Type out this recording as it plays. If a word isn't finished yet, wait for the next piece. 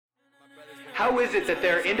How is it that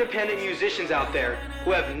there are independent musicians out there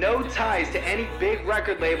who have no ties to any big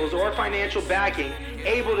record labels or financial backing,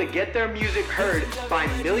 able to get their music heard by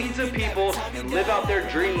millions of people and live out their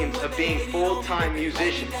dreams of being full-time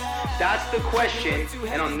musicians? That's the question,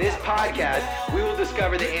 and on this podcast, we will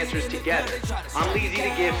discover the answers together. I'm Leezy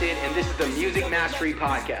the Gifted, and this is the Music Mastery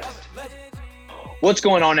Podcast. What's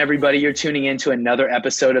going on, everybody? You're tuning in to another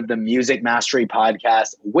episode of the Music Mastery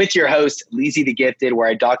Podcast with your host, Leezy the Gifted, where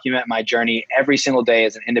I document my journey every single day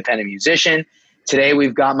as an independent musician. Today,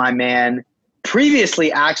 we've got my man,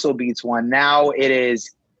 previously Axel Beats one. Now it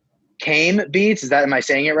is Kame Beats. Am I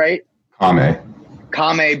saying it right?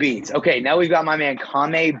 Kame Beats. Okay, now we've got my man,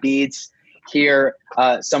 Kame Beats here.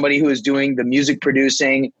 Somebody who is doing the music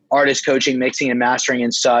producing, artist coaching, mixing and mastering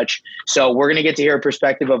and such. So we're going to get to hear a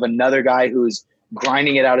perspective of another guy who's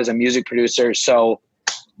grinding it out as a music producer. So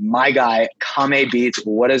my guy, Kame Beats,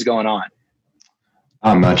 what is going on?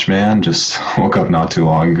 Not much, man. Just woke up not too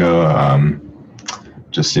long ago.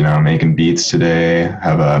 Just, making beats today.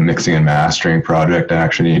 Have a mixing and mastering project I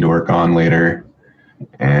actually need to work on later.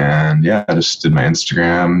 And yeah, I just did my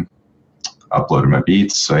Instagram, uploaded my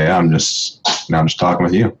beats. So yeah, I'm just talking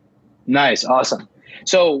with you. Nice. Awesome.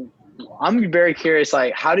 So I'm very curious,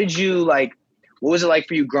 how did you what was it like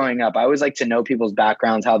for you growing up? I always like to know people's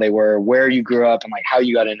backgrounds, how they were, where you grew up, and how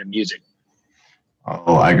you got into music.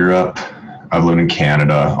 Oh, I've lived in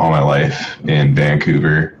Canada all my life, in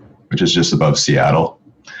Vancouver, which is just above Seattle.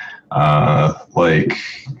 I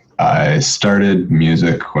started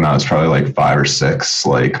music when I was probably 5 or 6.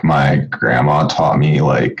 My grandma taught me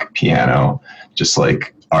piano, just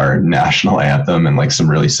our national anthem and some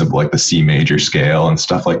really simple, the C major scale and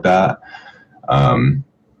stuff like that.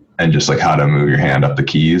 And just how to move your hand up the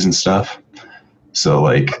keys and stuff. So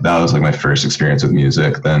that was my first experience with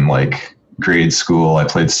music. Then grade school, I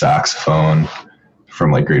played saxophone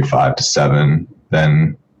from grade 5 to 7.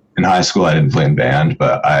 Then in high school, I didn't play in band,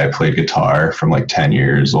 but I played guitar from 10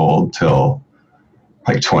 years old till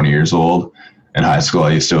 20 years old. In high school,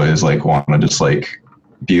 I used to always want to just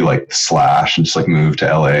be Slash and just move to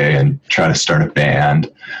LA and try to start a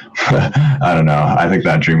band. I don't know. I think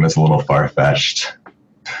that dream was a little far-fetched.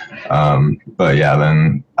 But yeah,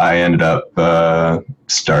 then I ended up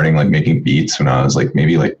starting making beats when I was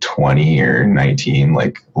maybe 20 or 19,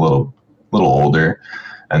 a little older.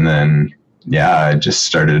 And then yeah, I just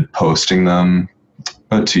started posting them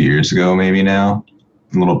about 2 years ago, maybe now.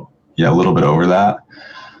 A little bit over that.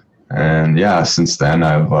 And yeah, since then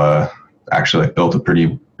I've actually built a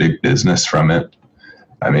pretty big business from it.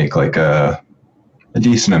 I make a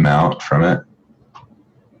decent amount from it.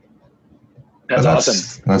 That's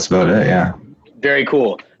awesome. That's about it, yeah. Very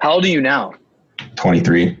cool. How old are you now?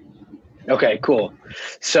 23. Okay, cool.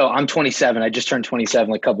 So I'm 27. I just turned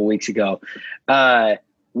 27 a couple weeks ago.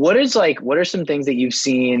 What are some things that you've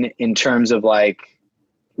seen in terms of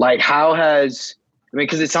how has,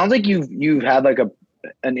 because it sounds like you've had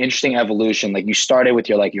an interesting evolution. You started with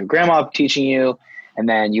your grandma teaching you, and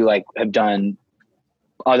then you have done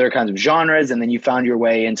other kinds of genres, and then you found your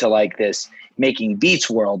way into this making beats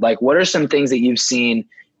world. What are some things that you've seen,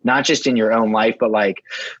 not just in your own life, but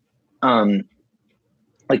in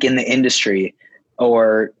the industry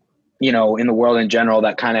or, in the world in general,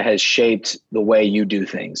 that kind of has shaped the way you do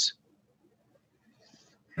things?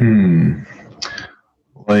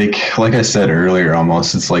 Like I said earlier,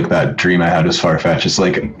 almost, it's that dream I had was far-fetched. It's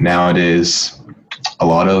nowadays, a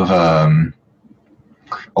lot of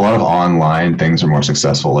online things are more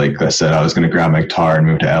successful. Like I said, I was going to grab my guitar and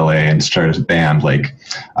move to LA and start a band.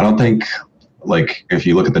 I don't think, if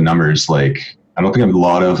you look at the numbers, I don't think a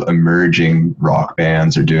lot of emerging rock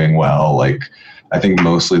bands are doing well. I think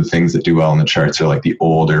mostly the things that do well in the charts are the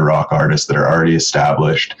older rock artists that are already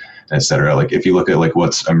established, etc. If you look at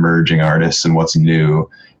what's emerging artists and what's new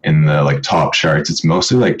in the top charts, it's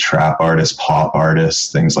mostly trap artists, pop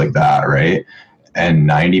artists, things like that, right? And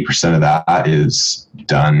 90% of that is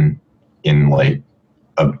done in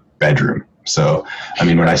a bedroom. So,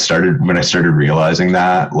 when I started realizing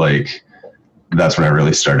that, that's when I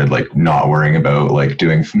really started not worrying about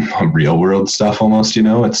doing real world stuff almost,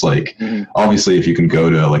 it's obviously if you can go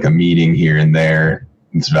to a meeting here and there,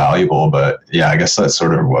 it's valuable, but yeah, I guess that's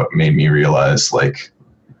sort of what made me realize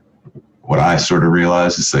what I sort of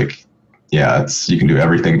realized is yeah, you can do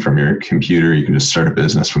everything from your computer. You can just start a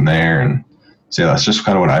business from there. And so yeah, that's just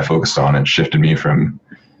kind of what I focused on. It shifted me from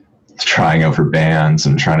trying out for bands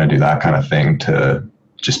and trying to do that kind of thing to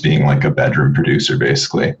just being a bedroom producer,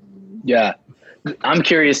 basically. Yeah. I'm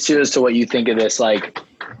curious too as to what you think of this.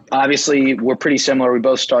 Obviously we're pretty similar. We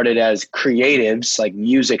both started as creatives,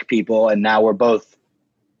 music people, and now we're both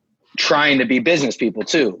trying to be business people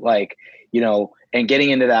too. Like, you know, and getting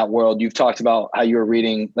into that world, you've talked about how you were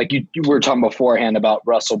reading, like you were talking beforehand about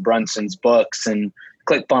Russell Brunson's books and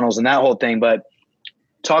ClickFunnels and that whole thing. But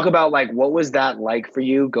talk about like, what was that like for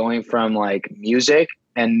you going from like music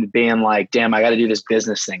and being like, damn, I got to do this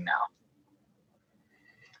business thing now?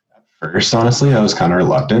 First, honestly, I was kind of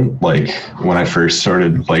reluctant. Like when I first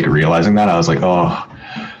started like realizing that, I was like, oh,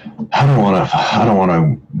 I don't want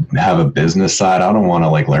to have a business side. I don't want to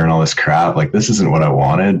like learn all this crap. Like this isn't what I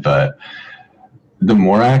wanted. But the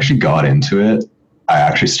more I actually got into it, I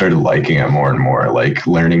actually started liking it more and more, like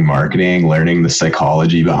learning marketing, learning the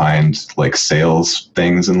psychology behind like sales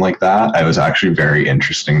things and like that. It was actually very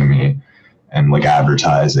interesting to me, and like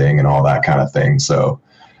advertising and all that kind of thing. So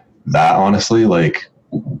that honestly, like,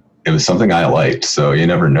 it was something I liked. So you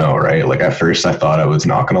never know, right? Like at first I thought I was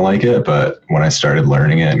not going to like it, but when I started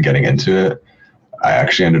learning it and getting into it, I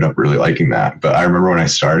actually ended up really liking that. But I remember when I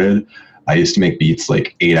started, I used to make beats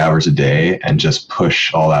like 8 hours a day and just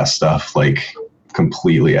push all that stuff like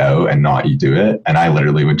completely out and not do it. And I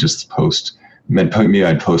literally would just I'd post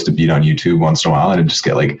a beat on YouTube once in a while and I'd just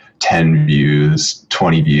get like 10 views,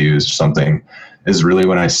 20 views or something. Is really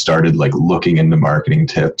when I started like looking into marketing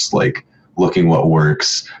tips, like looking what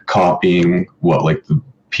works, copying what like the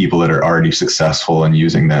people that are already successful and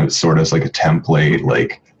using them sort of as like a template.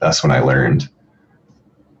 Like that's when I learned.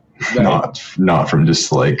 Right. Not from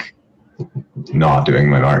just like not doing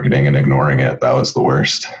my marketing and ignoring it. That was the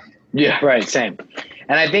worst. Yeah, right. Same.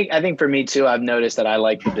 And I think for me too, I've noticed that I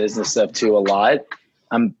like the business stuff too a lot.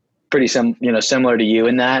 I'm pretty similar to you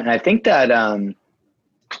in that. And I think that,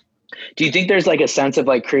 do you think there's like a sense of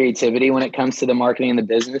like creativity when it comes to the marketing and the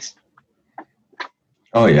business?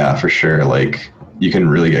 Oh yeah, for sure. Like you can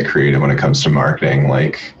really get creative when it comes to marketing.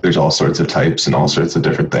 Like there's all sorts of types and all sorts of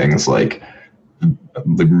different things. Like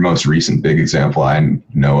the most recent big example I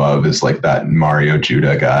know of is like that Mario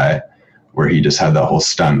Judah guy, where he just had that whole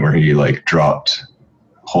stunt where he like dropped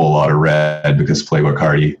a whole lot of red because Playboy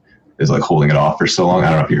Cardi is like holding it off for so long. I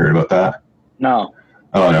don't know if you heard about that. No.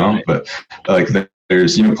 Oh no, but like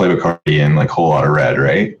there's, you know, Playboy Cardi and like Whole Lot of Red,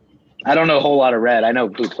 right? I don't know a whole lot of Red. I know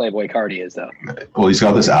who Playboy Cardi is though. Well, he's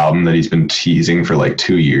got this album that he's been teasing for like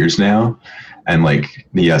 2 years now, and like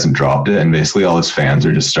he hasn't dropped it, and basically all his fans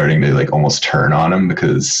are just starting to like almost turn on him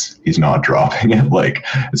because he's not dropping it. Like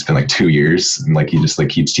it's been like 2 years and like he just like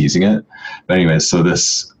keeps teasing it. But anyways, so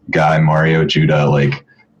this guy Mario Judah like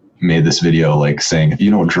made this video like saying, if you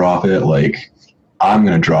don't drop it, like I'm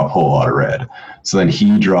gonna drop Whole Lot of Red. So then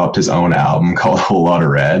he dropped his own album called Whole Lot of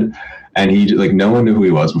Red. And he like, no one knew who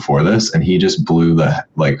he was before this, and he just blew the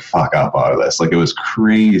like fuck up out of this. Like it was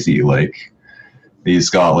crazy. Like he's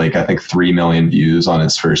got like I think 3 million views on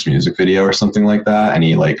his first music video or something like that, and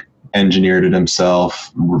he like engineered it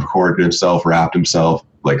himself, recorded himself, rapped himself,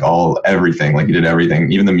 like everything. Like he did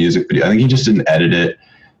everything, even the music video. I think he just didn't edit it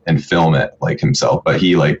and film it like himself, but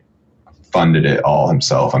he like funded it all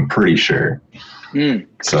himself, I'm pretty sure.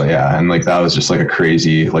 So yeah, and like that was just like a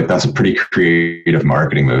crazy, like that's a pretty creative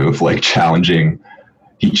marketing move, like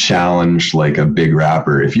he challenged like a big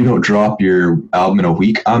rapper, if you don't drop your album in a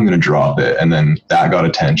week, I'm gonna drop it. And then that got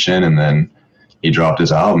attention, and then he dropped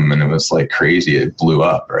his album and it was like crazy, it blew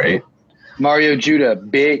up, right? Mario Judah,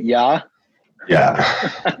 bit yeah.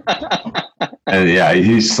 And yeah,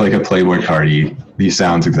 he's like a Playboy Cardi. He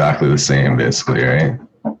sounds exactly the same basically, right?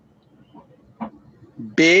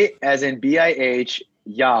 Bit as in B-I-H,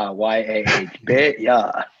 Yah, Y-A-H. Bit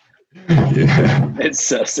Yah. Yeah. It's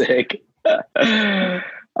so sick.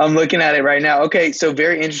 I'm looking at it right now. Okay, so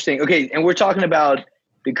very interesting. Okay, and we're talking about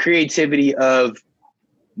the creativity of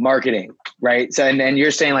marketing, right? So, and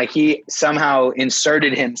you're saying like he somehow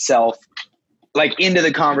inserted himself like into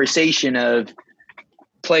the conversation of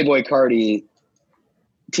Playboy Cardi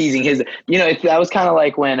teasing his, that was kind of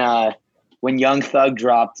like when Young Thug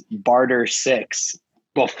dropped Barter 6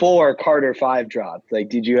 before Carter 5 dropped. Like,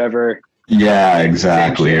 did you ever? Yeah,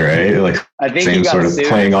 exactly. Right. Like I think same sort of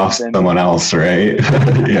playing off someone else. Right.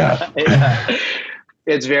 Yeah. Yeah.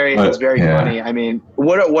 It's very funny. I mean,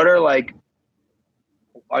 what are like,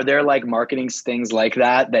 are there like marketing things like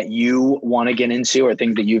that you want to get into, or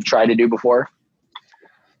things that you've tried to do before?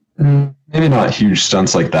 Maybe not huge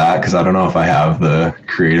stunts like that, because I don't know if I have the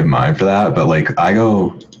creative mind for that. But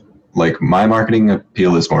like my marketing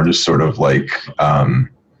appeal is more just sort of like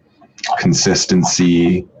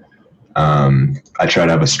consistency. I try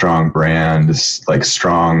to have a strong brand, like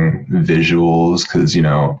strong visuals, because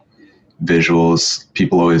visuals,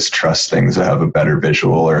 people always trust things that have a better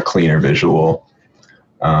visual or a cleaner visual.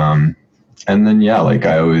 And then like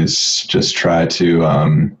I always just try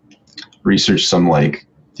to research some like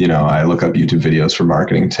I look up YouTube videos for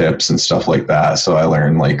marketing tips and stuff like that. So I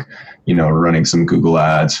learn like, running some Google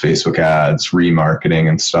ads, Facebook ads, remarketing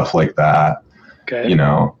and stuff like that. Okay.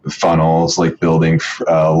 Funnels, like building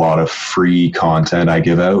a lot of free content I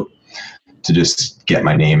give out to just get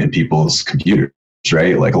my name in people's computers,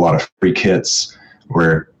 right? Like a lot of free kits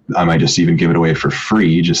where I might just even give it away for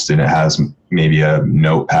free, just and it has maybe a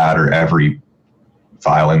notepad or every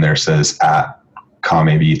file in there says at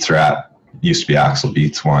Kame Beats or at used to be Axel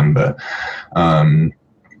Beats one, but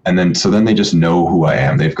and then they just know who I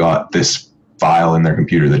am. They've got this file in their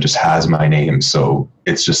computer that just has my name, so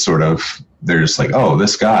it's just sort of, they're just like, oh,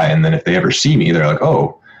 this guy. And then if they ever see me, they're like,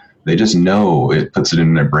 oh, they just know. It puts it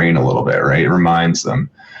in their brain a little bit, right? It reminds them.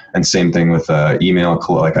 And same thing with email,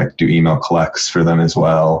 like I do email collects for them as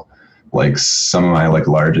well. Like some of my like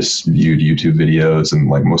largest viewed YouTube videos and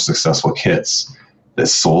like most successful kits that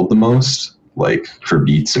sold the most, like for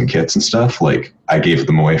beats and kits and stuff, like I gave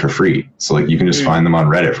them away for free. So like you can just find them on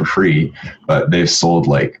Reddit for free, but they've sold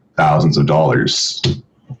like thousands of dollars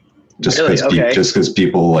just because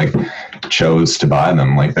people like chose to buy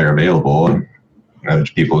them, like they're available, and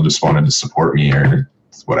people just wanted to support me or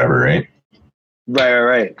whatever, right?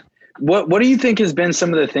 Right. What do you think has been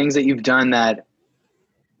some of the things that you've done that?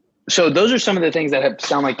 So those are some of the things that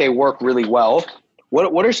sound like they work really well.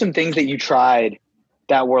 What are some things that you tried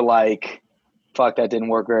that were like, fuck, that didn't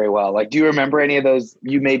work very well? Like, do you remember any of those?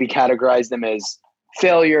 You maybe categorize them as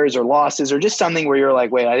failures or losses, or just something where you're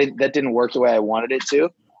like, wait, that didn't work the way I wanted it to.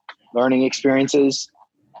 Learning experiences.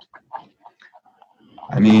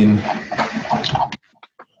 I mean, I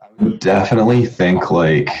would definitely think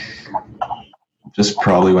like just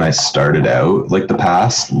probably when I started out, like the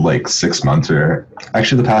past like 6 months, or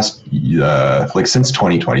actually the past like since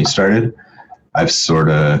 2020 started, I've sort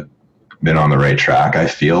of been on the right track, I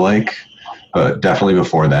feel like. But definitely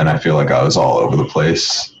before then, I feel like I was all over the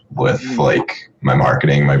place with like my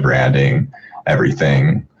marketing, my branding,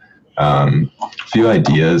 everything. A few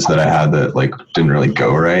ideas that I had that like didn't really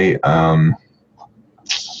go right. I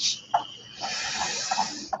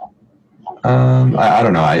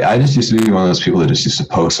don't know. I just used to be one of those people that just used to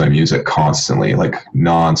post my music constantly, like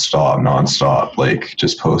nonstop, like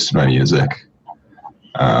just posted my music.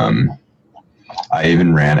 I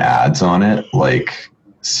even ran ads on it, like,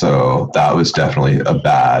 so that was definitely a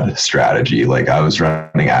bad strategy. Like I was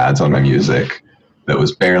running ads on my music that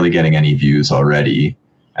was barely getting any views already.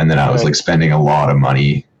 And then I was like spending a lot of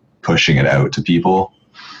money pushing it out to people,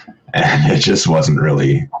 and it just wasn't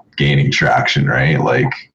really gaining traction, right?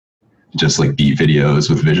 Like just like beat videos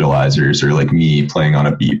with visualizers or like me playing on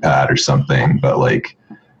a beat pad or something. But like,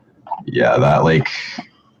 yeah, that like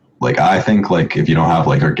I think like if you don't have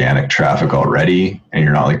like organic traffic already and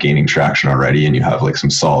you're not like gaining traction already and you have like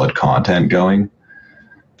some solid content going,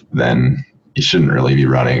 then you shouldn't really be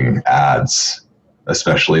running ads,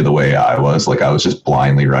 especially the way I was. Like I was just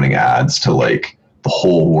blindly running ads to like the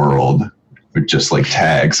whole world with just like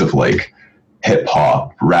tags of like hip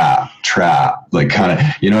hop, rap, trap, like kind of,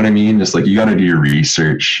 you know what I mean? Just like you got to do your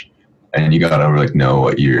research and you got to like know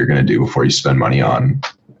what you're going to do before you spend money on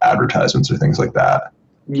advertisements or things like that.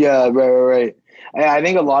 Yeah, right. I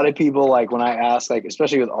think a lot of people, like when I ask, like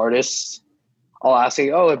especially with artists, I'll ask,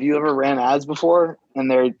 like, oh, have you ever ran ads before? And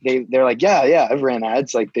they're like, yeah, I've ran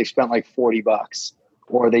ads. Like they spent like $40,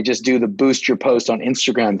 or they just do the boost your post on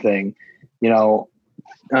Instagram thing,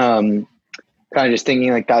 kind of just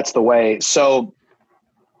thinking like that's the way. So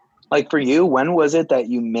like for you, when was it that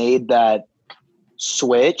you made that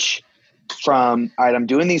switch from, all right, I'm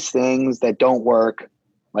doing these things that don't work,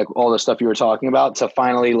 like all the stuff you were talking about, to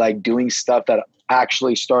finally like doing stuff that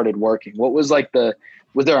actually started working? What was like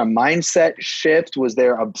was there a mindset shift? Was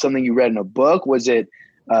there something you read in a book? Was it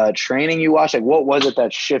training you watched? Like what was it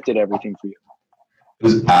that shifted everything for you? It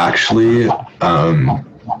was actually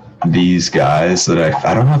these guys that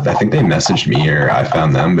I don't know if, I think they messaged me or I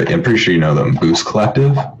found them, but I'm pretty sure you know them, Boost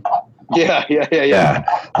Collective. Yeah.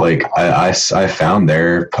 Like I found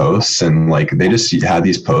their posts, and like they just had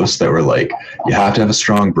these posts that were like, you have to have a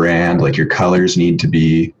strong brand, like your colors need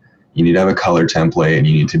to have a color template, and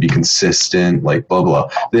you need to be consistent, like blah blah.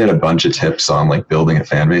 They had a bunch of tips on like building a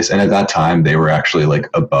fan base, and at that time they were actually like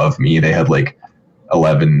above me. They had like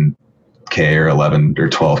 11K or 11 or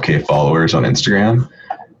 12K followers on Instagram,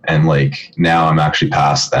 and like now I'm actually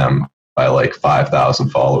past them by like 5,000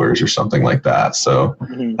 followers or something like that. So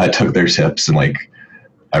I took their tips and like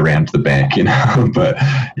I ran to the bank, but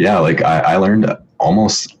yeah, like I learned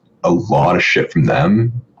almost a lot of shit from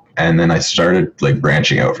them. And then I started like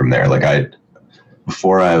branching out from there. Like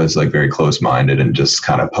before I was like very close-minded and just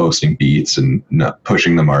kind of posting beats and not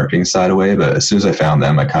pushing the marketing side away. But as soon as I found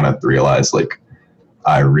them, I kind of realized like,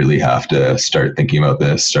 I really have to start thinking about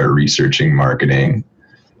this, start researching marketing.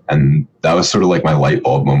 And that was sort of like my light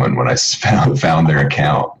bulb moment when I found their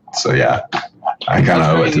account. So yeah, I kind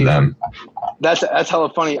of owe it to them. That's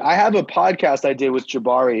hella funny. I have a podcast I did with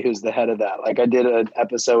Jabari, who's the head of that. Like I did an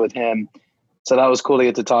episode with him. So that was cool to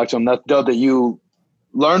get to talk to him. That's dope that you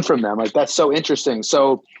learned from them. Like that's so interesting.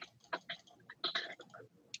 So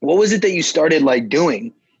what was it that you started like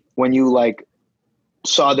doing when you like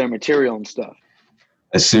saw their material and stuff?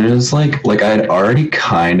 As soon as like I had already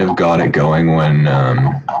kind of got it going when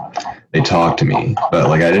they talked to me, but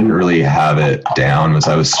like I didn't really have it down.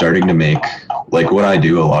 I was starting to make like what I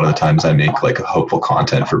do a lot of the times. I make like hopeful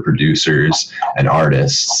content for producers and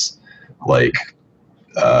artists, like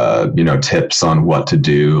tips on what to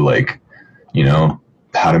do, like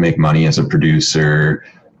how to make money as a producer,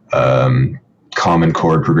 common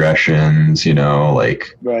chord progressions,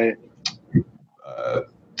 like right.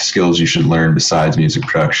 Skills you should learn besides music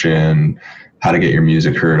production, how to get your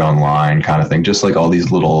music heard online, kind of thing. Just like all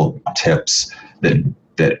these little tips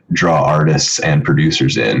that draw artists and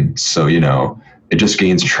producers in. So, it just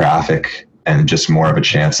gains traffic and just more of a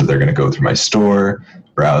chance that they're going to go through my store,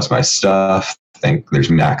 browse my stuff. Think there's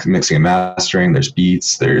mixing and mastering, there's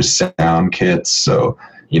beats, there's sound kits. So,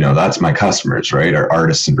 that's my customers, right? Are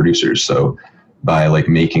artists and producers. So by like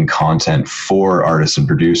making content for artists and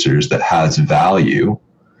producers that has value,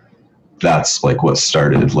 that's like what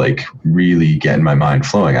started like really getting my mind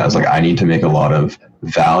flowing. I was like, I need to make a lot of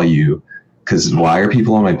value, because why are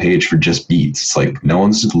people on my page for just beats? It's like no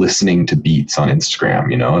one's listening to beats on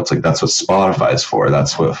Instagram, it's like that's what Spotify's for.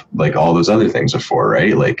 That's what like all those other things are for,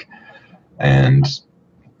 right? Like, and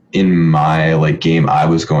in my like game, I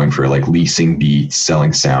was going for like leasing beats,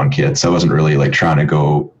 selling sound kits. I wasn't really like trying to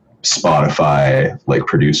go Spotify like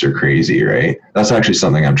producer crazy, right? That's actually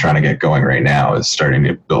something I'm trying to get going right now, is starting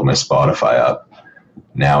to build my Spotify up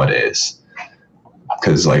nowadays,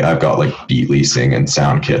 because like I've got like beat leasing and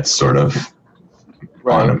sound kits sort of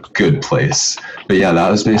on a good place. But yeah,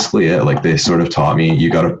 that was basically it. Like they sort of taught me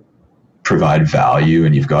you got to provide value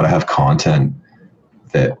and you've got to have content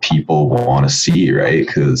that people want to see, right?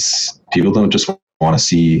 Because people don't just want to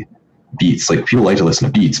see beats. Like people like to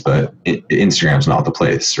listen to beats, but Instagram's not the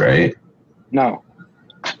place, right? No.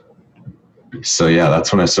 So yeah,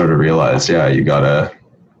 that's when I sort of realized, you gotta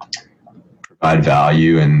provide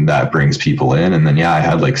value, and that brings people in. And then I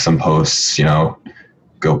had like some posts,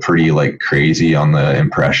 go pretty like crazy on the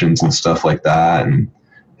impressions and stuff like that. And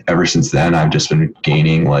ever since then, I've just been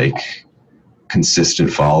gaining like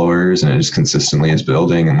consistent followers, and it just consistently is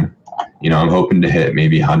building. And I'm hoping to hit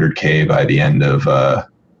maybe 100K by the end of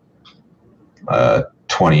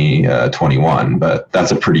 2021, but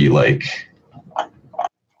that's a pretty like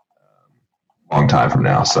long time from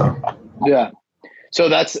now. So yeah, so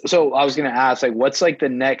I was gonna ask, like, what's like the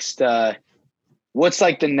next I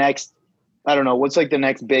don't know, what's like the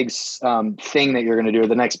next big thing that you're gonna do, or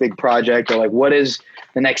the next big project, or like what is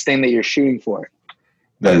the next thing that you're shooting for?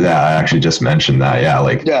 That I actually just mentioned that.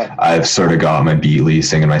 I've sort of got my beat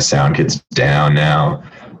leasing and my sound kits down now.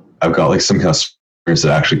 I've got like some customers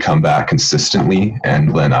that actually come back consistently,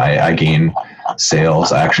 and when I gain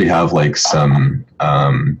sales, I actually have like some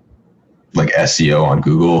like SEO on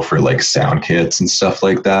Google for like sound kits and stuff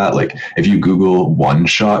like that. Like if you Google one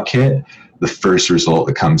shot kit, the first result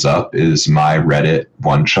that comes up is my Reddit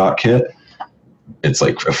one shot kit. It's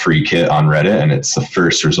like a free kit on Reddit, and it's the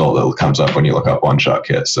first result that comes up when you look up one shot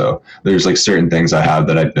kit. So there's like certain things I have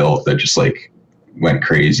that I built that just like went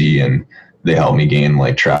crazy, and they helped me gain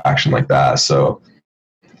like traction like that. So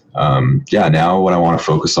now what I want to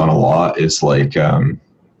focus on a lot is like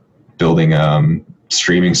building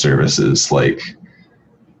streaming services like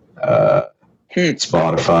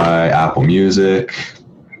Spotify, Apple Music.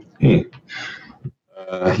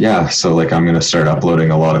 So like I'm going to start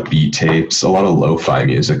uploading a lot of beat tapes. A lot of lo-fi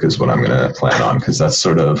music is what I'm going to plan on, because that's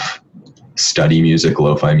sort of study music.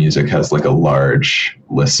 Lo-fi music has like a large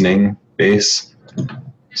listening base.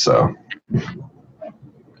 So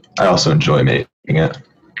I also enjoy making it.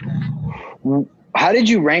 How did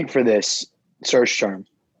you rank for this search term?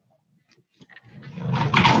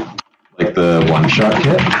 Like the one shot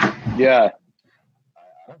kit? Yeah.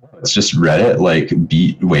 It's just Reddit, like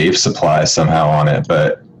beat wave supply somehow on it.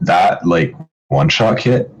 But that like one shot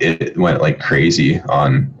kit, it went like crazy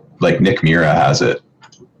on, like Nick Mira has it.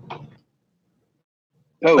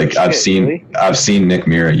 Oh, like shit, I've seen Nick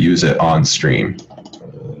Mira use it on stream.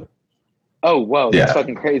 Oh, whoa, that's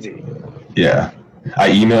fucking crazy. Yeah.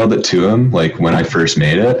 I emailed it to him, like, when I first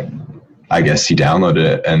made it. I guess he downloaded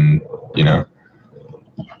it, and, you know.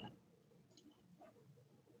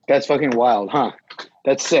 That's fucking wild, huh?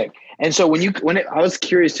 That's sick. And so I was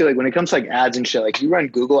curious too, like when it comes to like ads and shit, like you run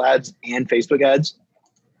Google ads and Facebook ads?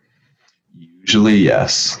 Usually,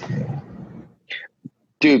 yes.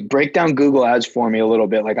 Dude, break down Google ads for me a little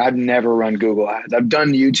bit. Like I've never run Google ads. I've done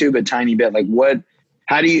YouTube a tiny bit. Like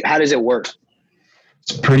how does it work?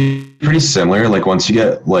 It's pretty similar. Like once you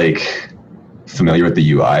get like familiar with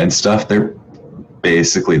the UI and stuff, they're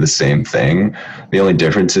basically the same thing. The only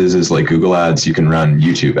difference is like Google ads, you can run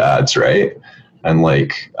YouTube ads, right? And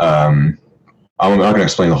like, I'm not going to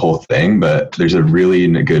explain the whole thing, but there's a really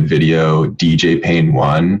good video DJ Payne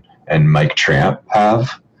 1 and Mike Tramp have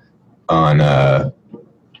on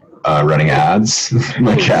running ads.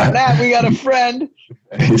 My cat. Matt, we got a friend.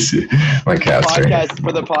 My cat's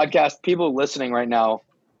for the podcast, people listening right now,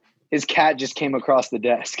 his cat just came across the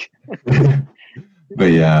desk. But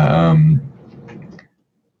yeah,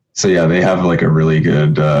 so yeah, they have like a really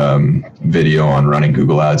good video on running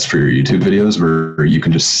Google ads for your YouTube videos where you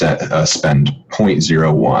can just spend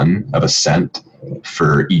 0.01 of a cent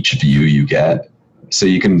for each view you get. So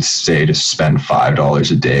you can say to spend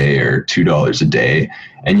 $5 a day or $2 a day,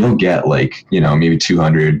 and you'll get like, maybe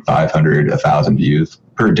 200, 500, 1,000 views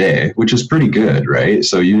per day, which is pretty good, right?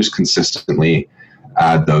 So you just consistently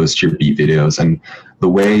add those to your beat videos. And the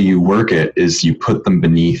way you work it is you put them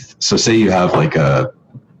beneath. So say you have like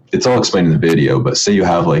it's all explained in the video, but say you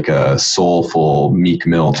have like a soulful Meek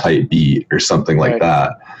Mill type beat or something like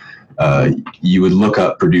that. You would look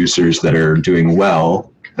up producers that are doing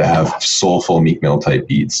well, that have soulful Meek Mill type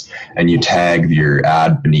beats, and you tag your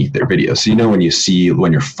ad beneath their video. So when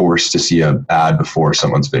you're forced to see an ad before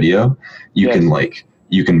someone's video, you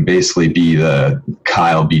can basically be the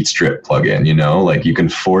Kyle Beats drip plugin, like you can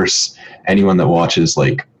force anyone that watches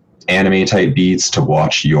like anime type beats to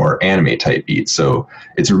watch your anime type beats. So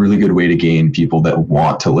it's a really good way to gain people that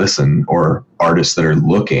want to listen or artists that are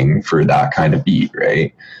looking for that kind of beat,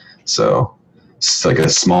 right? So it's like a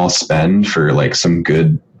small spend for like some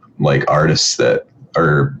good like artists that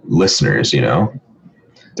are listeners,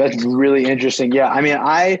 That's really interesting. Yeah. I mean,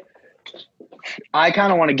 I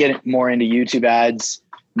kind of want to get more into YouTube ads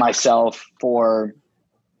myself for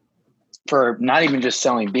not even just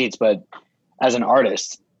selling beats, but as an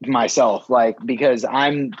artist myself, like, because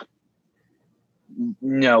I'm,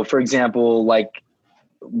 for example, like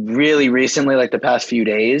really recently, like the past few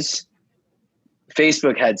days,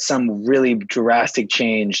 Facebook had some really drastic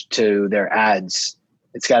change to their ads.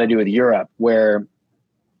 It's got to do with Europe, where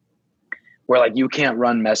like you can't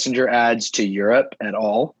run messenger ads to Europe at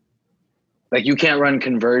all. Like you can't run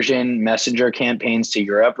conversion messenger campaigns to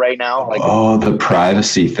Europe right now. Like, the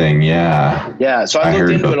privacy thing. Yeah. Yeah. So I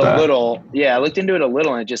looked into it a little. Yeah. I looked into it a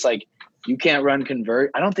little, and it just like, you can't run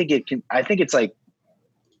I don't think it can. I think it's like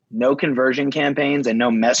no conversion campaigns and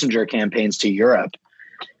no messenger campaigns to Europe.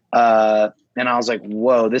 And I was like,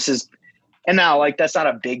 whoa, and now like, that's not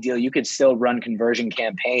a big deal. You could still run conversion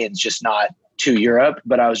campaigns, just not to Europe.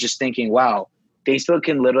 But I was just thinking, wow, Facebook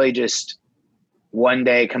can literally just one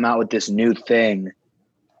day come out with this new thing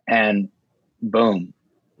and boom,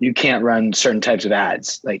 you can't run certain types of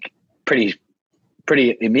ads like pretty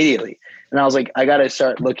immediately. And I was like, I got to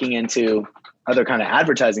start looking into other kind of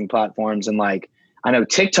advertising platforms. And like, I know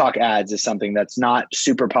TikTok ads is something that's not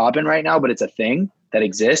super popping right now, but it's a thing that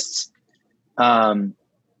exists.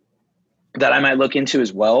 That I might look into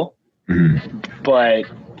as well. Mm-hmm. But,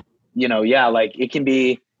 like it can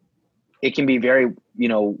be very,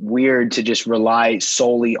 weird to just rely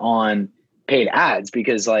solely on paid ads,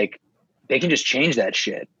 because like they can just change that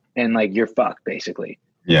shit and like you're fucked basically.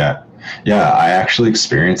 Yeah. Yeah. I actually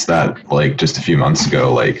experienced that like just a few months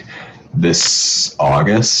ago. Like this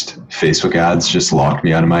August, Facebook ads just locked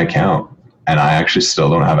me out of my account, and I actually still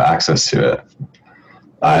don't have access to it.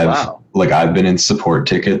 I've been in support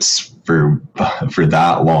tickets for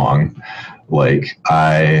that long. Like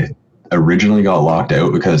I originally got locked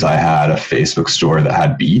out because I had a Facebook store that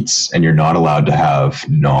had beats, and you're not allowed to have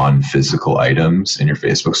non-physical items in your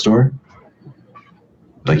Facebook store.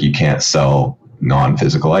 Like you can't sell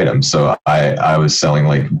non-physical items. So I was selling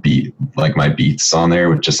like my beats on there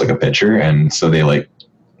with just like a picture. And so they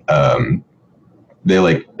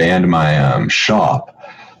banned my shop,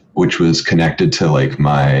 which was connected to like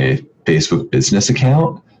my Facebook business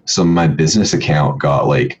account. So my business account got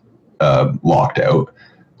like locked out.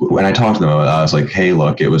 When I talked to them, I was like, hey,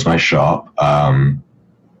 look, it was my shop.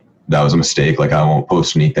 That was a mistake. Like I won't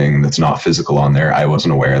post anything that's not physical on there. I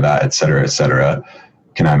wasn't aware of that, et cetera, et cetera.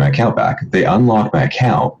 Can I have my account back? They unlocked my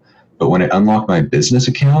account, but when it unlocked my business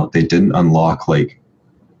account, they didn't unlock like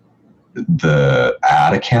the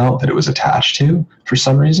ad account that it was attached to for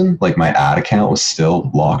some reason. Like my ad account was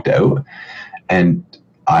still locked out. And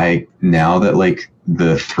now that like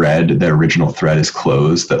the original thread is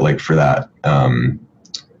closed, that like for that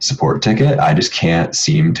support ticket, I just can't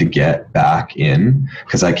seem to get back in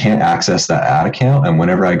because I can't access that ad account. And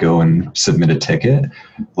whenever I go and submit a ticket,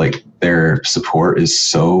 like their support is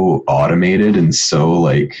so automated and so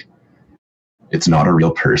like it's not a real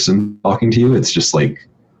person talking to you. It's just like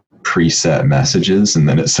preset messages, and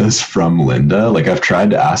then it says from Linda. Like I've tried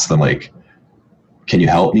to ask them like, can you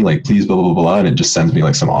help me? Like please blah blah blah, and it just sends me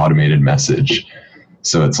like some automated message.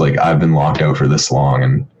 So it's like I've been locked out for this long,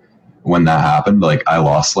 and when that happened, like I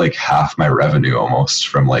lost like half my revenue almost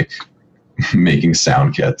from like making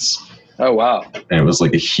sound kits. Oh wow. And it was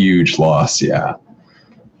like a huge loss, yeah.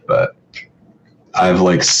 But I've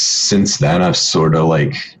like since then I've sort of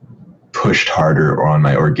like pushed harder on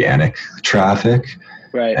my organic traffic.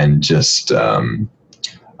 Right. And just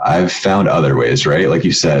I've found other ways, right? Like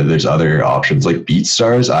you said, there's other options like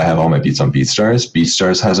BeatStars. I have all my beats on BeatStars.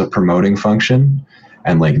 BeatStars has a promoting function.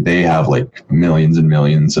 And like they have like millions and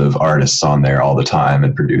millions of artists on there all the time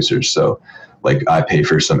and producers. So like I pay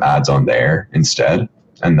for some ads on there instead,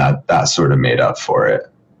 and that sort of made up for it.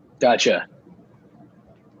 Gotcha.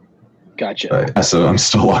 So I'm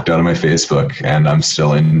still locked out of my Facebook, and I'm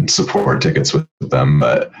still in support tickets with them.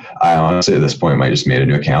 But I honestly, at this point, might just made a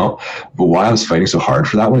new account. But why I was fighting so hard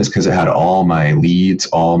for that one is because it had all my leads,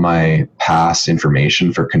 all my past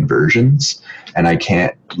information for conversions, and I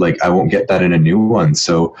won't get that in a new one.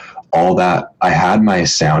 So all that, I had my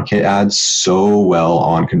SoundKit ads so well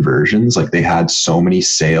on conversions, like they had so many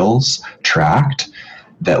sales tracked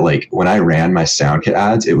that like when I ran my SoundKit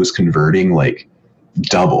ads, it was converting like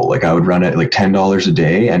double. Like I would run it like $10 a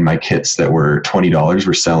day, and my kits that were $20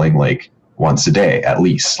 were selling like once a day, at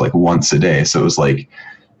least like once a day. So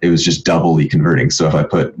it was just doubly converting. So if I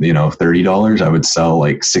put, $30, I would sell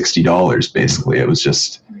like $60 basically. It was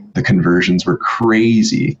just, the conversions were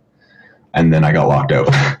crazy. And then I got locked out.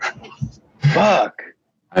 Fuck.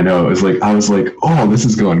 I know. I was like, oh, this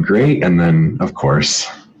is going great. And then of course,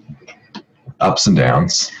 ups and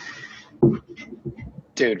downs.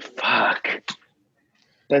 Dude, fuck.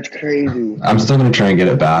 That's crazy. I'm still going to try and get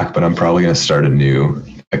it back, but I'm probably going to start a new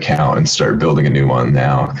account and start building a new one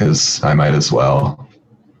now because I might as well.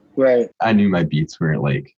 Right. I knew my beats weren't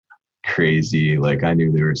like crazy. Like I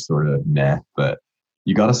knew they were sort of meh, but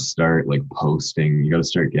you got to start like posting. You got to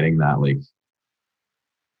start getting that like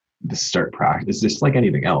the start practice. It's just like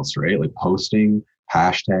anything else, right? Like posting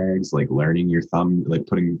hashtags, like learning your like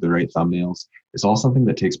putting the right thumbnails. It's all something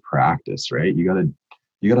that takes practice, right? You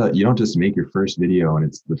don't just make your first video and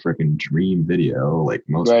it's the freaking dream video. Like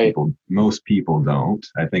most people don't,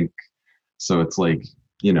 I think. So it's like,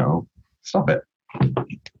 stop it.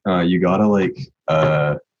 You gotta like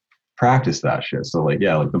practice that shit. So like,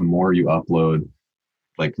 yeah, like the more you upload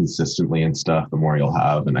like consistently and stuff, the more you'll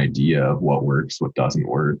have an idea of what works, what doesn't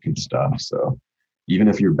work and stuff. So even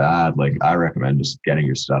if you're bad, like I recommend just getting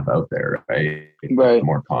your stuff out there, right?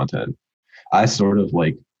 More content. When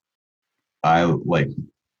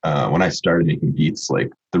I started making beats,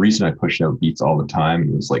 like the reason I pushed out beats all the time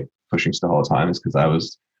and was like pushing stuff all the time is because I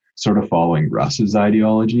was sort of following Russ's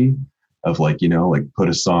ideology of like, like put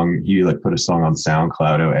a song on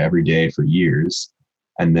SoundCloud out every day for years.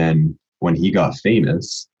 And then when he got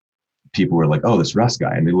famous, people were like, oh, this Russ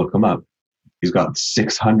guy. And they look him up. He's got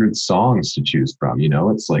 600 songs to choose from,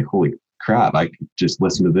 it's like, holy crap, I could just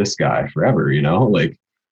listen to this guy forever, like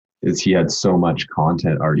he had so much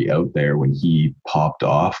content already out there when he popped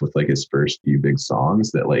off with like his first few big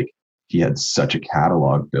songs that like he had such a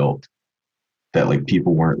catalog built that like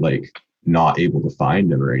people weren't like not able to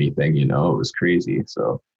find him or anything, it was crazy.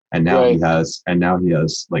 So, and now he has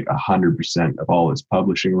like 100% of all his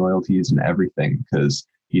publishing royalties and everything because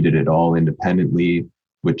he did it all independently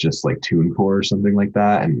with just like TuneCore or something like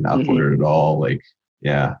that and uploaded it all like,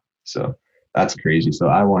 yeah. So that's crazy. So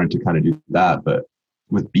I wanted to kind of do that, but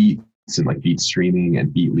with beats and like beat streaming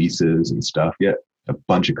and beat leases and stuff, get a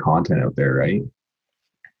bunch of content out there, right?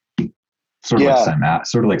 Sort of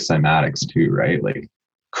like cymatics too, right? Like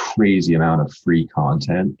crazy amount of free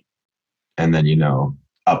content, and then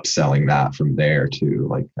upselling that from there to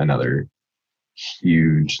like another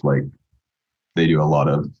huge, like they do a lot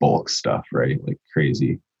of bulk stuff, right? Like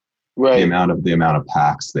crazy, right? The amount of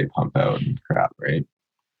packs they pump out and crap, right?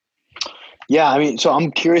 Yeah, I mean, so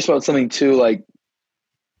I'm curious about something too. Like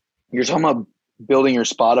you're talking about building your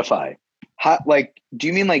Spotify. How, like, do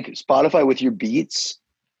you mean like Spotify with your beats,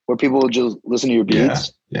 where people will just listen to your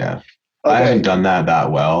beats? Yeah. Okay. I haven't done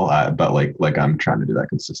that well, but like I'm trying to do that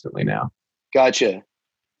consistently now. Gotcha.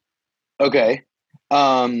 Okay.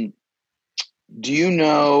 Do you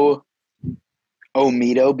know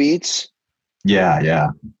Omito Beats? Yeah.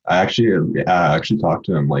 I actually talked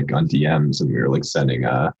to him like on DMs, and we were like sending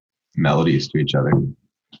melodies to each other.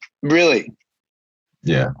 Really?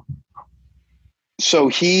 Yeah. So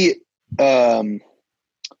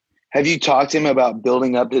have you talked to him about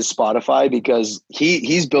building up his Spotify? Because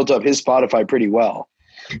he's built up his Spotify pretty well.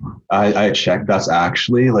 I checked. That's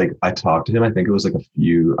actually like I talked to him. I think it was like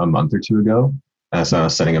a month or two ago. And so I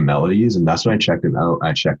was sending him melodies, and that's when I checked him out.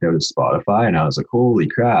 I checked out his Spotify, and I was like, "Holy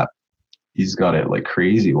crap, he's got it like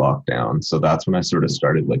crazy locked down." So that's when I sort of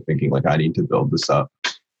started like thinking like I need to build this up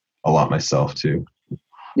a lot myself too.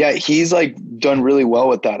 Yeah, he's like done really well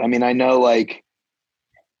with that. I mean, I know like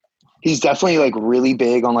he's definitely like really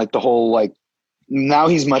big on like the whole like now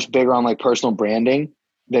he's much bigger on like personal branding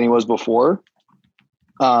than he was before.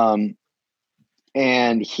 Um,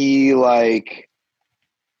 and he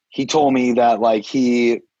told me that like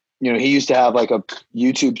he used to have like a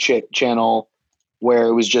YouTube channel where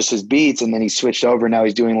it was just his beats, and then he switched over. Now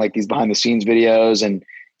he's doing like these behind the scenes videos, and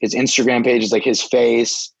his Instagram page is like his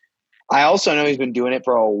face. I also know he's been doing it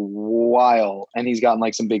for a while, and he's gotten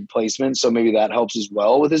like some big placements, so maybe that helps as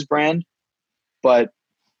well with his brand. But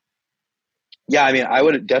yeah, I mean, I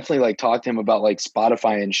would definitely like talk to him about like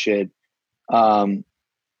Spotify and shit. Um,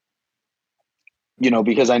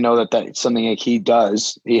 because I know that that's something like he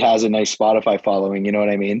does. He has a nice Spotify following. You know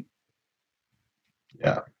what I mean?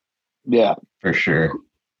 Yeah, Yeah, for sure.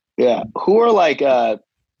 yeah. Who are like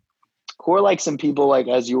some people like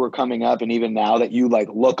as you were coming up and even now that you like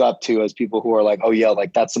look up to as people who are like, oh yeah,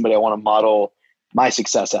 like that's somebody I want to model my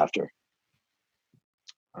success after?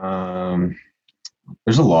 Um,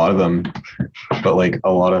 there's a lot of them, but like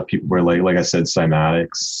a lot of people were like I said,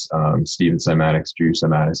 Cymatics, Steven Cymatics, Drew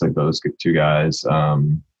Cymatics, like those two guys.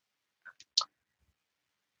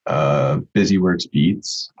 Busy Works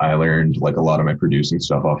Beats. I learned like a lot of my producing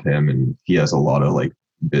stuff off him, and he has a lot of like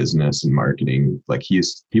business and marketing. Like he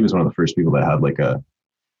was one of the first people that had like a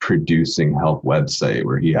producing help website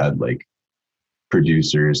where he had like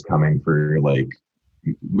producers coming for like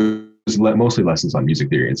mostly lessons on music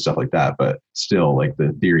theory and stuff like that, but still like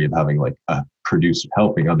the theory of having like a producer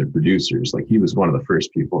helping other producers, like he was one of the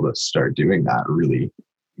first people to start doing that really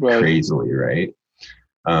crazily, right?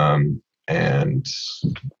 And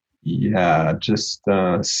yeah, just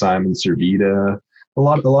Simon Servita, a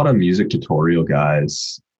lot of music tutorial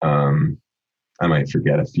guys. I might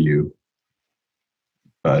forget a few,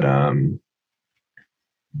 but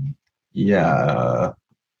yeah,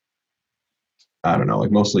 I don't know,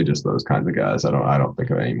 like mostly just those kinds of guys. I don't think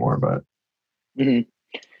of any more, but Mm-hmm.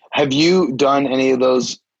 Have you done any of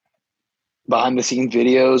those behind the scenes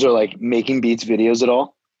videos or like making beats videos at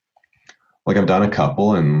all? like I've done a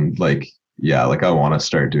couple, and like yeah, like I want to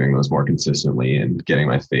start doing those more consistently and getting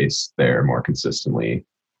my face there more consistently.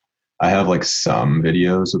 I have like some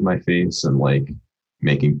videos with my face and like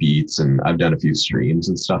making beats, and I've done a few streams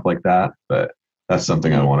and stuff like that, but that's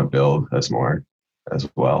something I want to build as more as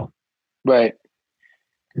well. Right.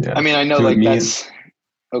 Yeah. I mean, I know So with like me, that's,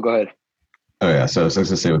 oh, go ahead. oh yeah. So I was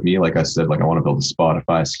gonna say with me, like I said, like I want to build the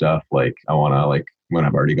Spotify stuff. Like I want to like when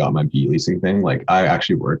I've already got my beat leasing thing, like I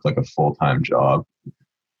actually work like a full-time job.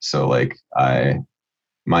 So like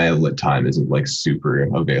my lit time isn't like super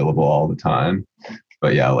available all the time.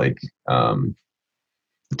 But yeah, like the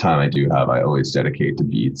time I do have, I always dedicate to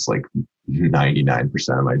beats like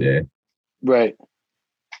 99% of my day. Right.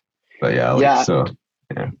 But yeah, like Yeah. so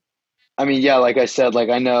yeah. I mean, yeah, like I said, like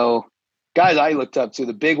I know guys I looked up to.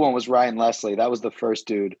 The big one was Ryan Leslie. That was the first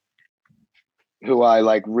dude who I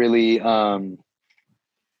like really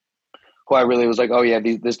who I really was like, oh yeah,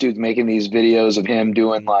 this dude's making these videos of him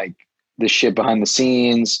doing like this shit behind the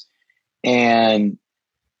scenes, and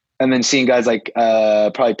then seeing guys like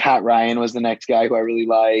probably Pat Ryan was the next guy who I really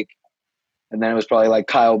like, and then it was probably like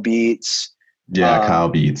Kyle Beats. Yeah, Kyle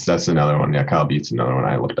Beats. That's another one. Yeah, Kyle Beats, another one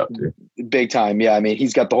I looked up to. Big time. Yeah, I mean,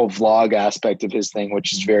 he's got the whole vlog aspect of his thing,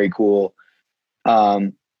 which is very cool.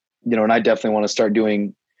 And I definitely want to start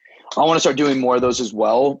doing. I want to start doing more of those as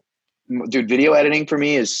well. Dude, video editing for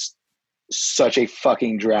me is such a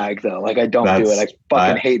fucking drag though. Like I don't do it. I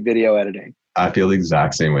fucking hate video editing. I feel the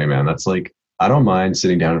exact same way, man. That's like, I don't mind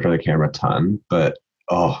sitting down in front of the camera a ton, but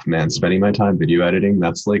oh man, spending my time video editing,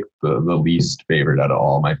 that's like the least favorite out of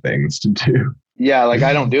all my things to do. Yeah. Like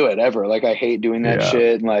I don't do it ever. Like I hate doing that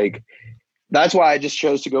shit. And like, that's why I just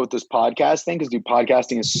chose to go with this podcast thing. Cause dude,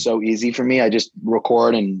 podcasting is so easy for me. I just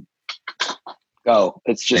record and go.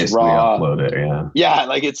 It's just basically raw. Upload it. Yeah. Yeah.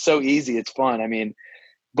 Like it's so easy. It's fun. I mean,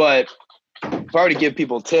 but if I were to give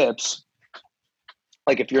people tips,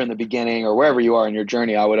 like if you're in the beginning or wherever you are in your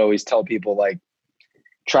journey, I would always tell people like,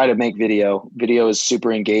 try to make video. Video is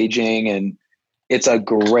super engaging and it's a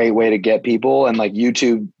great way to get people. And like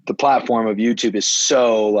YouTube, the platform of YouTube is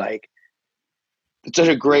so like, it's such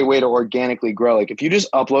a great way to organically grow. Like if you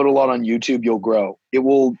just upload a lot on YouTube, you'll grow.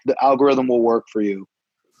 The algorithm will work for you.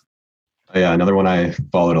 Oh, yeah, another one I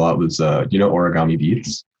followed a lot was you know Origami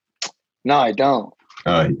Beats? No, I don't.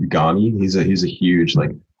 Gami, he's a huge,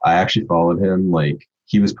 like, I actually followed him. Like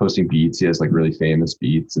he was posting beats. He has like really famous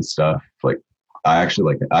beats and stuff. Like I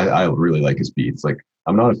actually like I really like his beats. Like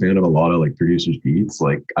I'm not a fan of a lot of like producers' beats.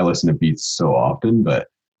 Like I listen to beats so often, but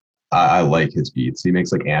I like his beats. He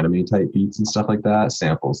makes like anime type beats and stuff like that.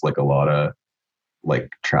 Samples like a lot of like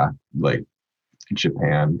track like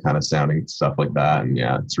Japan kind of sounding stuff like that. And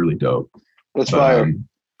yeah, it's really dope. That's fire.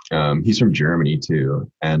 He's from Germany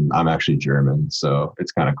too, and I'm actually German, so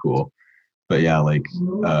it's kind of cool. But yeah, like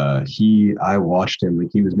I watched him. Like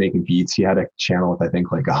he was making beats. He had a channel with I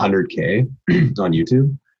think like 100K on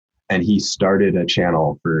YouTube, and he started a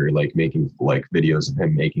channel for like making like videos of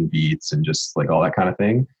him making beats and just like all that kind of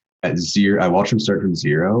thing. At zero, I watched him start from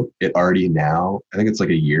zero. It already now, I think it's like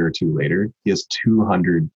a year or two later, he has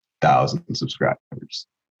 200,000 subscribers.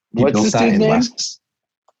 He What's built this that dude's in name?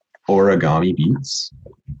 Origami Beats.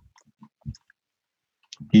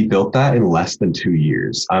 He built that in less than 2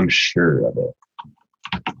 years. I'm sure of it.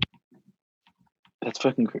 That's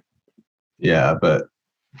fucking crazy. Yeah, but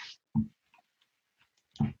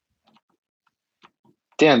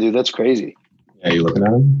damn, dude, that's crazy. yeah, you looking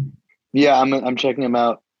at him? Yeah, I'm checking him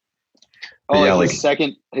out. Oh, yeah, like like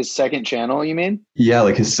his second channel, you mean? Yeah,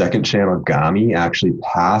 like his second channel, Gami, actually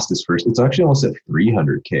passed his first. It's actually almost at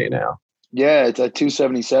 300K now. Yeah, it's at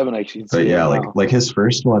 277 actually. But yeah, like his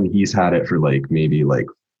first one, he's had it for like maybe like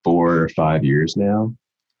 4 or 5 years now.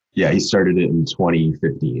 Yeah, he started it in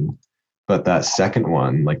 2015. But that second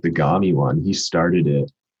one, like the Gami one, he started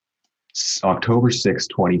it October 6th,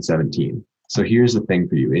 2017. So here's the thing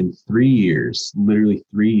for you. In 3 years, literally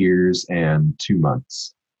 3 years and 2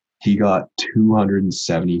 months, he got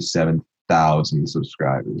 277,000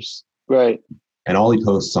 subscribers. Right. And all he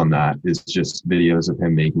posts on that is just videos of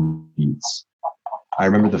him making beats. I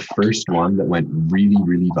remember the first one that went really,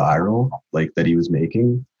 really viral, like that he was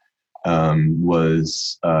making,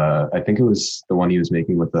 was I think it was the one he was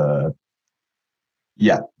making with I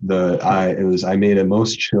made a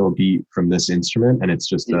most chill beat from this instrument, and it's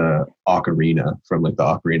just a ocarina from like the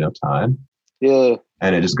Ocarina of Time. Yeah.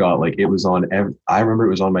 And it just got like, it was on I remember it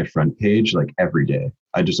was on my front page like every day.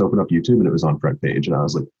 I just opened up YouTube and it was on front page, and I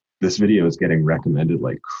was like, this video is getting recommended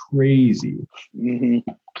like crazy. Mm-hmm.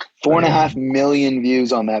 4.5 million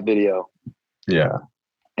views on that video. Yeah.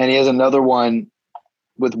 And he has another one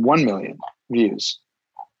with 1 million views.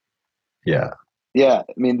 Yeah. Yeah.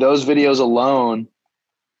 I mean, those videos alone.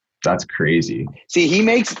 That's crazy. See,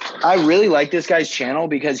 I really like this guy's channel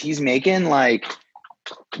because he's making like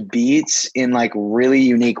beats in like really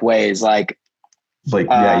unique ways. Like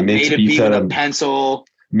yeah, he makes made a beats beat out with of a pencil.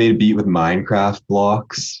 Made a beat with Minecraft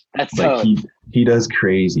blocks. That's like he does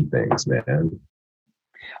crazy things, man.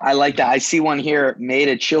 I like that. I see one here, made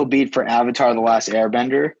a chill beat for Avatar: The Last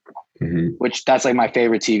Airbender, which that's like my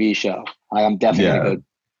favorite TV show. I'm definitely gonna go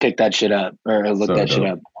pick that shit up or look that shit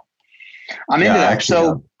up. I'm into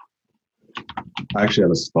that. I actually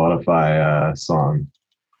have a Spotify song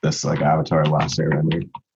that's like Avatar: Last Airbender.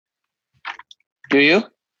 Do you?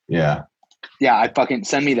 Yeah. Yeah, I fucking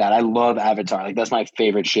send me that. I love Avatar. Like that's my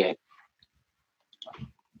favorite shit.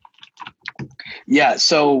 Yeah.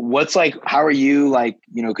 So what's like, how are you like,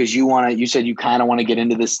 you know, cause you said you kind of want to get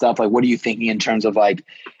into this stuff. Like, what are you thinking in terms of like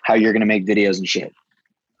how you're going to make videos and shit?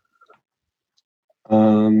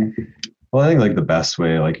 Well, I think like the best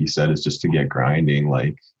way, like you said, is just to get grinding.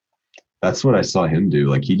 Like that's what I saw him do.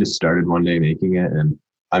 Like he just started one day making it. And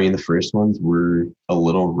I mean, the first ones were a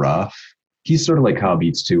little rough. He's sort of like Kame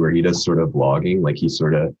Beats too, where he does sort of vlogging. Like he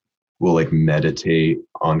sort of will like meditate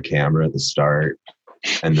on camera at the start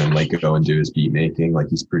and then like go and do his beat making. Like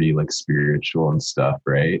he's pretty like spiritual and stuff,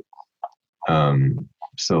 right?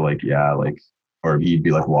 So like, yeah, like, or he'd be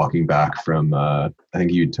like walking back from, I think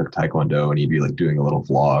he took Taekwondo and he'd be like doing a little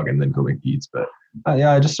vlog and then go make beats. But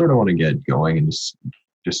yeah, I just sort of want to get going and just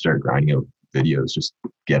start grinding out videos, just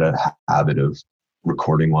get a habit of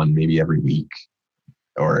recording one maybe every week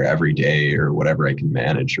or every day or whatever I can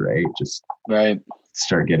manage, right? Just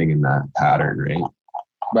start getting in that pattern, right?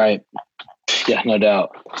 Right. Yeah, no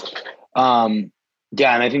doubt.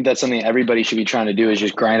 Yeah, and I think that's something everybody should be trying to do is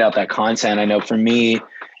just grind out that content. I know for me,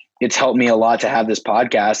 it's helped me a lot to have this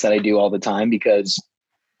podcast that I do all the time because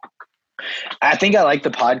I think I like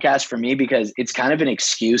the podcast for me because it's kind of an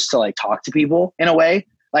excuse to like talk to people in a way.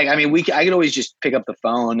 Like, I mean, I could always just pick up the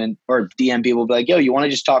phone or DM people, be like, yo, you want to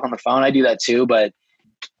just talk on the phone? I do that too. But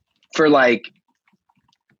for like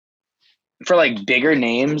for like bigger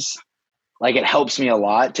names, like it helps me a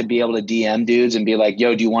lot to be able to DM dudes and be like,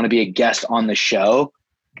 yo, do you want to be a guest on the show?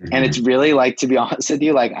 Mm-hmm. And it's really like, to be honest with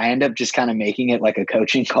you, like I end up just kind of making it like a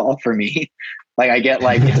coaching call for me. Like I get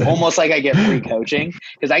like, it's almost like I get free coaching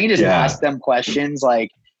because I can just ask them questions. Like,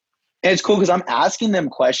 and it's cool because I'm asking them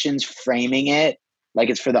questions, framing it like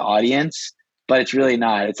it's for the audience, but it's really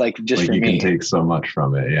not. It's like just like for me. You can take so much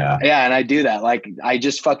from it. Yeah. Yeah. And I do that. Like I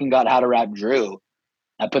just fucking got How to Rap Drew.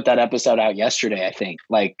 I put that episode out yesterday, I think.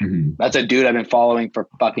 Like that's a dude I've been following for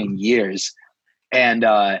fucking years. And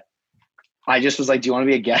I just was like, do you want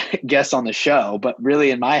to be a guest on the show? But really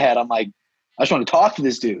in my head, I'm like, I just want to talk to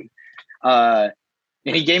this dude. And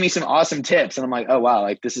he gave me some awesome tips. And I'm like, oh, wow,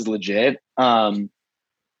 like this is legit. Like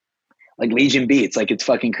Legion Beats, like it's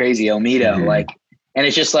fucking crazy. Elmito, like, and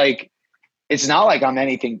it's just like, it's not like I'm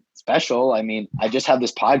anything special. I mean, I just have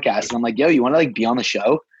this podcast and I'm like, yo, you want to like be on the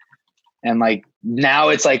show? And like, now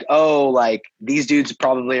it's like, oh, like these dudes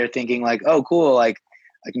probably are thinking like, oh, cool. Like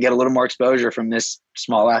I can get a little more exposure from this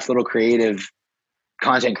small ass little creative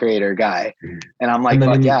content creator guy. And I'm like,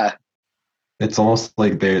 fuck yeah. It's almost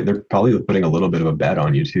like they're probably putting a little bit of a bet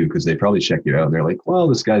on you too, because they probably check you out and they're like, well,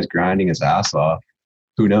 this guy's grinding his ass off.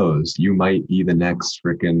 Who knows? You might be the next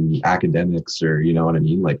freaking academics, or you know what I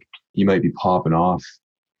mean? Like you might be popping off,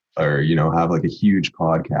 or you know, have like a huge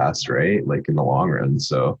podcast, right? Like in the long run.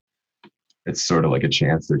 So it's sort of like a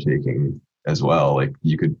chance they're taking as well. Like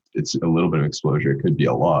it's a little bit of exposure. It could be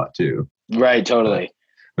a lot too. Right. Totally.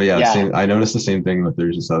 But yeah. I noticed the same thing with,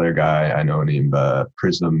 there's this other guy I know named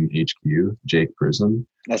Prism HQ, Jake Prism.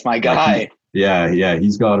 That's my guy.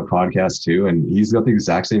 He's got a podcast too. And he's got the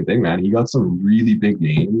exact same thing, man. He got some really big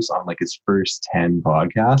names on like his first 10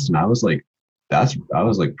 podcasts. And I was like,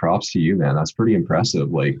 props to you, man. That's pretty impressive.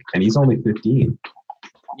 Like, and he's only 15.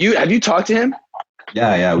 Have you talked to him?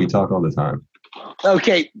 Yeah. We talk all the time.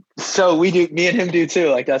 Okay. So me and him do too.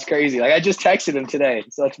 Like, that's crazy. Like I just texted him today.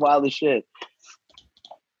 So that's wild as shit.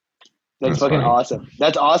 That's fucking funny. Awesome.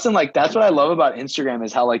 That's awesome. Like, that's what I love about Instagram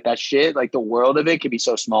is how like that shit, like the world of it could be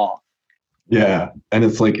so small. Yeah. And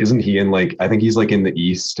it's like, isn't he in like, I think he's like in the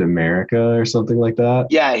East America or something like that.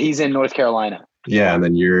 Yeah. He's in North Carolina. Yeah. And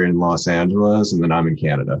then you're in Los Angeles and then I'm in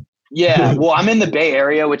Canada. Yeah. Well, I'm in the Bay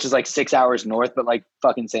Area, which is like 6 hours north, but like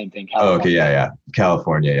fucking same thing. California. Oh, okay. Yeah.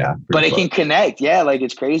 California. Yeah. But it can connect. Yeah. Like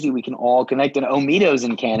it's crazy. We can all connect. And Omito's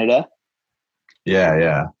in Canada.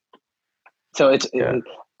 Yeah. So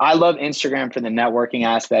I love Instagram for the networking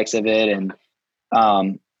aspects of it. And,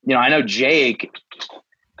 you know, I know Jake,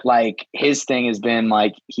 like his thing has been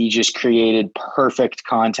like, he just created perfect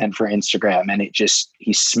content for Instagram and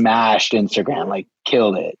he smashed Instagram, like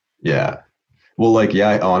killed it. Yeah. Well, like,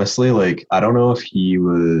 yeah, honestly, like, I don't know if he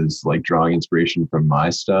was like drawing inspiration from my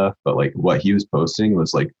stuff, but like what he was posting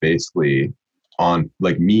was like basically on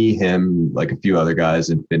like me, him, like a few other guys,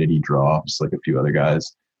 Infinity Drops, like a few other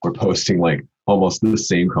guys were posting like almost the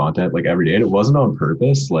same content like every day. And it wasn't on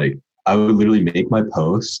purpose. Like I would literally make my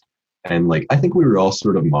post and like, I think we were all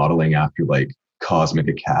sort of modeling after like Cosmic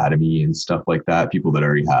Academy and stuff like that. People that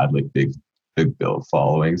already had like big build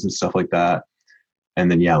followings and stuff like that. And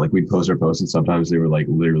then, yeah, like we'd post our posts and sometimes they were like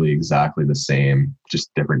literally exactly the same, just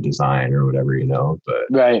different design or whatever, you know, but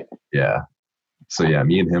right. Yeah. So yeah,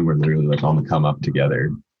 me and him were literally like on the come up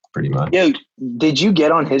together pretty much. Yeah. Did you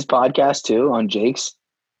get on his podcast too, on Jake's?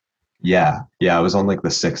 Yeah. I was on like the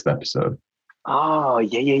 6th episode. Oh,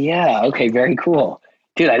 yeah. Okay. Very cool.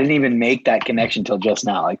 Dude, I didn't even make that connection till just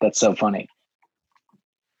now. Like, that's so funny.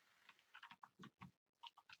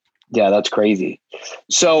 Yeah, that's crazy.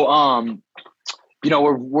 So, you know,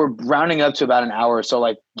 we're rounding up to about an hour. So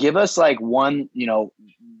like, give us like one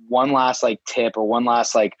last like tip or one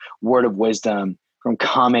last like word of wisdom from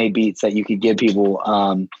Kame Beats that you could give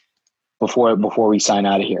people before we sign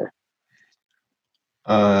out of here.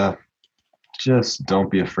 Just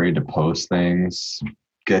don't be afraid to post things,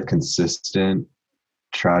 get consistent,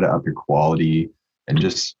 try to up your quality, and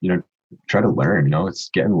just, you know, try to learn, you know, it's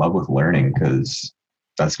get in love with learning because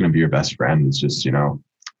that's going to be your best friend. It's just, you know,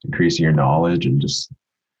 increasing your knowledge and just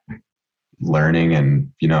learning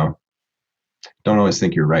and, you know, don't always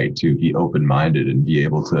think you're right to be open-minded and be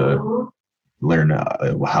able to learn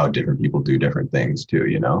how different people do different things too,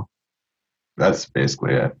 you know, that's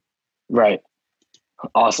basically it. Right.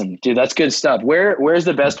 Awesome, dude. That's good stuff. Where's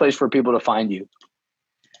the best place for people to find you?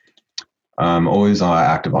 I'm always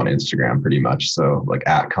active on Instagram pretty much. So like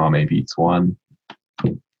at Kame Beats 1,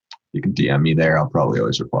 you can DM me there. I'll probably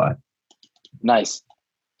always reply. Nice.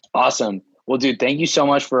 Awesome. Well, dude, thank you so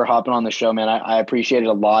much for hopping on the show, man. I appreciate it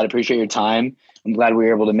a lot. I appreciate your time. I'm glad we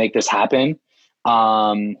were able to make this happen.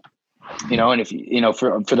 And if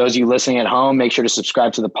for those of you listening at home, make sure to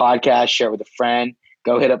subscribe to the podcast, share it with a friend,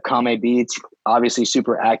 go hit up Kame Beats, obviously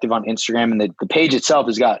super active on Instagram. And the page itself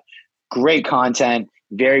has got great content,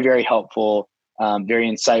 very, very helpful, very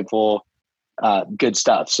insightful, good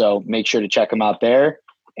stuff. So make sure to check them out there.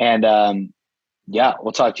 And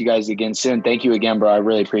we'll talk to you guys again soon. Thank you again, bro. I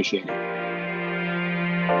really appreciate it.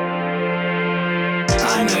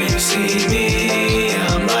 I know you see me.